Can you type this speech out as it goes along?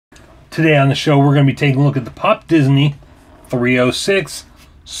Today on the show, we're going to be taking a look at the Pop Disney 306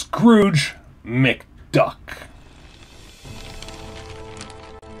 Scrooge McDuck.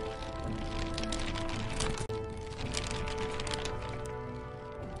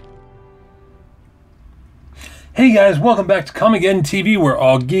 Hey guys, welcome back to Comicgeddon TV, where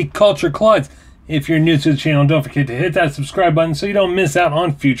all geek culture collides. If you're new to the channel, don't forget to hit that subscribe button so you don't miss out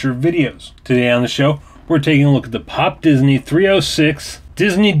on future videos. Today on the show, we're taking a look at the Pop Disney 306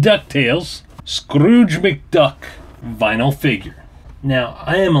 Disney DuckTales Scrooge McDuck vinyl figure. Now,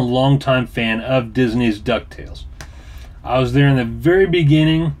 I am a longtime fan of Disney's DuckTales. I was there in the very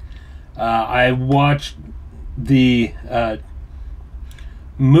beginning. I watched the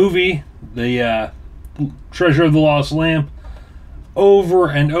movie, the Treasure of the Lost Lamp, over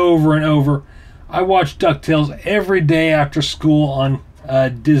and over and over. I watched DuckTales every day after school on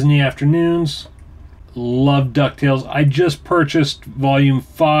Disney afternoons. Love DuckTales. I just purchased Volume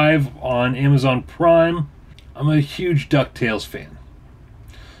 5 on Amazon Prime. I'm a huge DuckTales fan.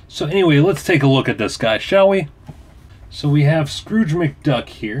 So anyway, let's take a look at this guy, shall we? So we have Scrooge McDuck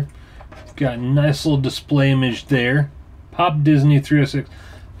here. We've got a nice little display image there. Pop Disney 306.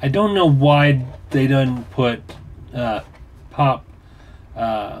 I don't know why they didn't put Pop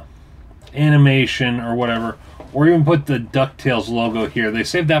Animation or whatever, or even put the DuckTales logo here. They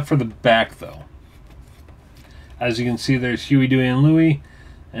saved that for the back though. As you can see, there's Huey, Dewey, and Louie,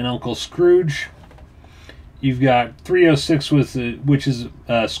 and Uncle Scrooge. You've got 306, which is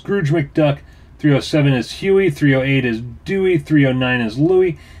Scrooge McDuck. 307 is Huey. 308 is Dewey. 309 is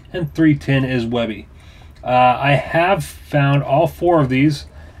Louie. And 310 is Webby. I have found all four of these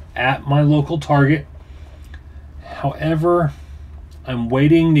at my local Target. However, I'm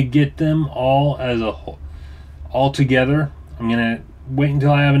waiting to get them all as a whole, all together. I'm going to wait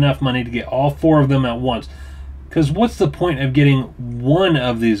until I have enough money to get all four of them at once. Because what's the point of getting one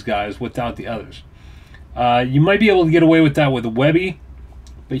of these guys without the others? You might be able to get away with that with Webby,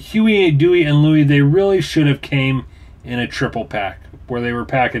 but Huey, Dewey, and Louie, they really should have came in a triple pack where they were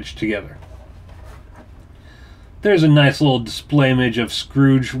packaged together. There's a nice little display image of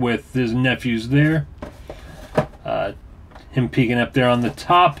Scrooge with his nephews there. Him peeking up there on the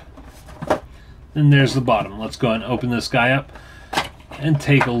top. Then there's the bottom. Let's go ahead and open this guy up and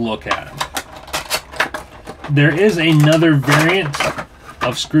take a look at him. There is another variant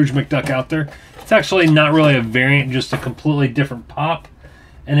of Scrooge McDuck out there. It's actually not really a variant, just a completely different pop.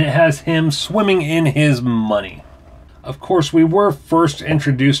 And it has him swimming in his money. Of course, we were first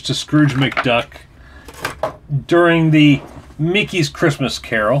introduced to Scrooge McDuck during the Mickey's Christmas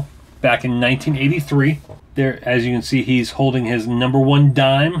Carol back in 1983. There, as you can see, he's holding his #1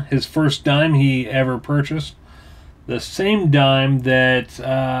 dime, his first dime he ever purchased. The same dime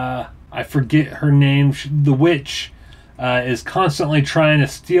that... I forget her name. The witch is constantly trying to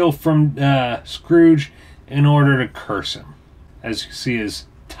steal from Scrooge in order to curse him. As you see his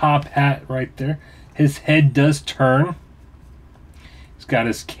top hat right there. His head does turn. He's got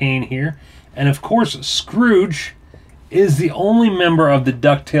his cane here. And of course, Scrooge is the only member of the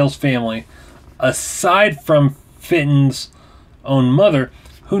DuckTales family, aside from Fenton's own mother,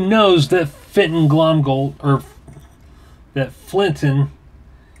 who knows that Fenton Glomgold, or that Flinton,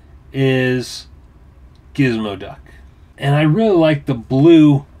 is Gizmo Duck. And I really like the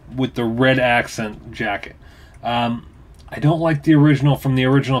blue with the red accent jacket. I don't like the original from the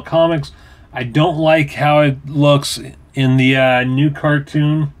original comics. I don't like how it looks in the new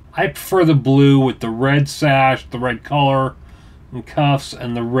cartoon. I prefer the blue with the red sash, the red collar and cuffs,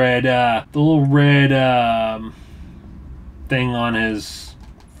 and the red, the little red thing on his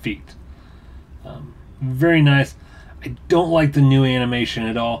feet. Very nice. I don't like the new animation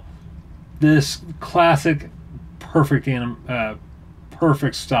at all. This classic, perfect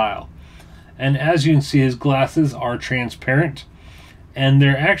style. And as you can see, his glasses are transparent, and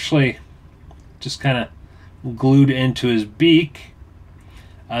they're actually just kind of glued into his beak.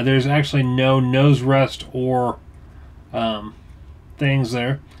 There's actually no nose rest or things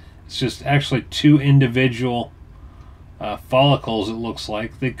there. It's just actually two individual follicles, it looks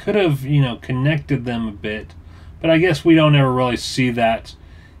like. They could have, connected them a bit, but I guess we don't ever really see that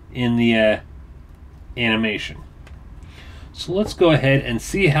in the animation. So let's go ahead and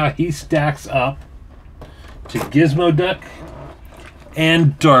see how he stacks up to Gizmo Duck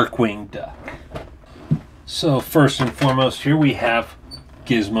and Darkwing Duck. So first and foremost here we have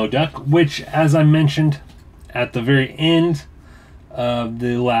Gizmo Duck, which, as I mentioned at the very end of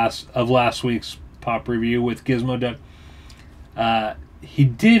last week's pop review with Gizmo Duck, he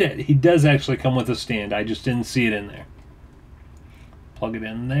does actually come with a stand. I just didn't see it in there. Plug it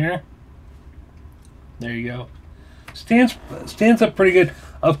in there. There you go. Stands up pretty good.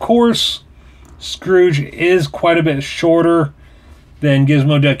 Of course, Scrooge is quite a bit shorter than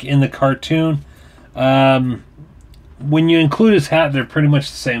Gizmo Duck in the cartoon. When you include his hat, they're pretty much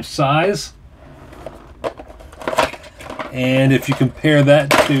the same size. And if you compare that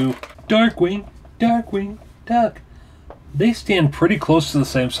to Darkwing Duck, they stand pretty close to the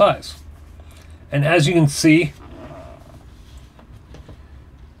same size. And as you can see,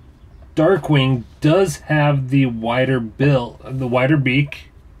 Darkwing does have the wider bill, the wider beak.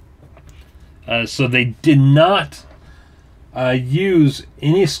 So they did not use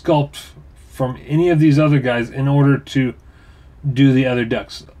any sculpt from any of these other guys in order to do the other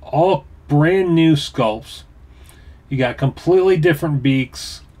ducks. All brand new sculpts. You got completely different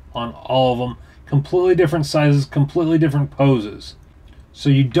beaks on all of them, completely different sizes, completely different poses. So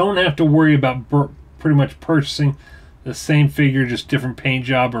you don't have to worry about pretty much purchasing the same figure, just different paint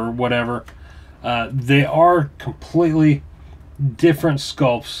job or whatever. They are completely different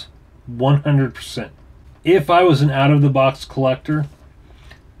sculpts, 100%. If I was an out-of-the-box collector,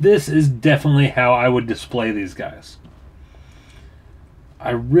 this is definitely how I would display these guys.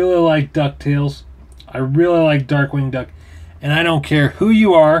 I really like DuckTales. I really like Darkwing Duck. And I don't care who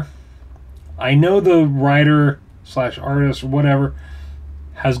you are. I know the writer / artist or whatever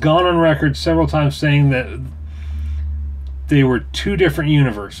has gone on record several times saying that they were two different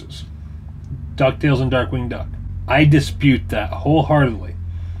universes, DuckTales and Darkwing Duck. I dispute that wholeheartedly,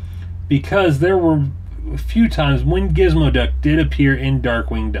 because there were a few times when Gizmo Duck did appear in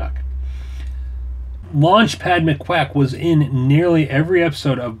Darkwing Duck. Launchpad McQuack was in nearly every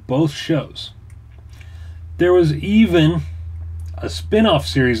episode of both shows. There was even a spin-off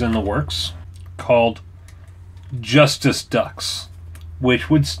series in the works called Justice Ducks, which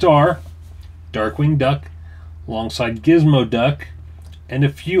would star Darkwing Duck alongside Gizmo Duck and a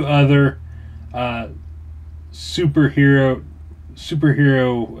few other superhero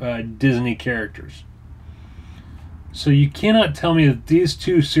Disney characters. So you cannot tell me that these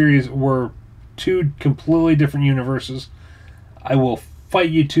two series were two completely different universes. I will fight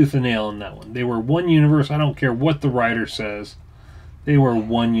you tooth and nail on that one. They were one universe. I don't care what the writer says. They were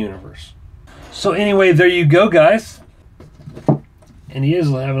one universe. So anyway, there you go, guys. And he is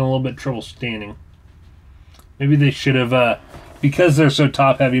having a little bit of trouble standing. Maybe they should have, because they're so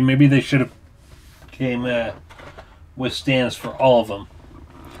top heavy, maybe they should have came with stands for all of them.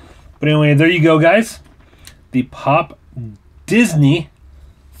 But anyway, there you go, guys. The Pop Disney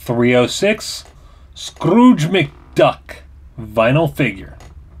 306 Scrooge McDuck vinyl figure.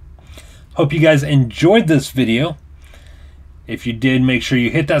 Hope you guys enjoyed this video. If you did, make sure you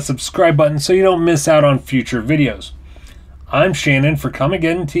hit that subscribe button so you don't miss out on future videos. I'm Shannon for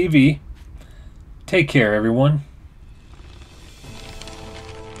Comicgeddon TV. Take care, everyone.